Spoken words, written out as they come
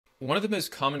One of the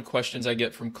most common questions I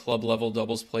get from club level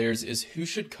doubles players is who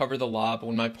should cover the lob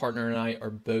when my partner and I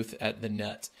are both at the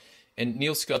net. And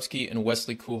Neal Skupski and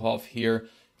Wesley Koolhof here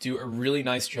do a really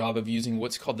nice job of using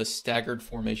what's called the staggered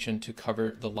formation to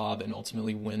cover the lob and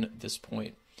ultimately win this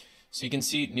point. So you can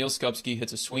see Neal Skupski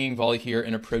hits a swinging volley here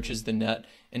and approaches the net.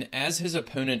 And as his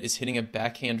opponent is hitting a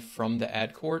backhand from the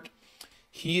ad court,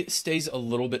 he stays a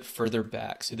little bit further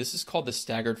back. So this is called the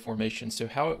staggered formation. So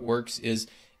how it works is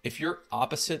if you're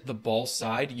opposite the ball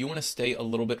side, you want to stay a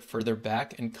little bit further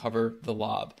back and cover the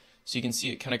lob. So you can see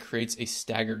it kind of creates a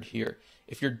staggered here.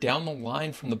 If you're down the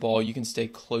line from the ball, you can stay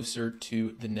closer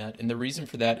to the net. And the reason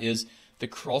for that is the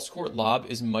cross court lob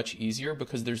is much easier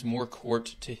because there's more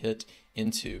court to hit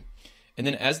into. And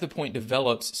then as the point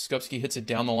develops, Skupski hits a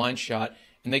down the line shot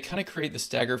and they kind of create the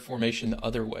stagger formation the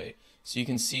other way. So you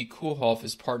can see Koolhof,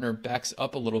 his partner, backs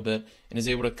up a little bit and is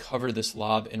able to cover this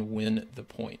lob and win the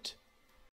point.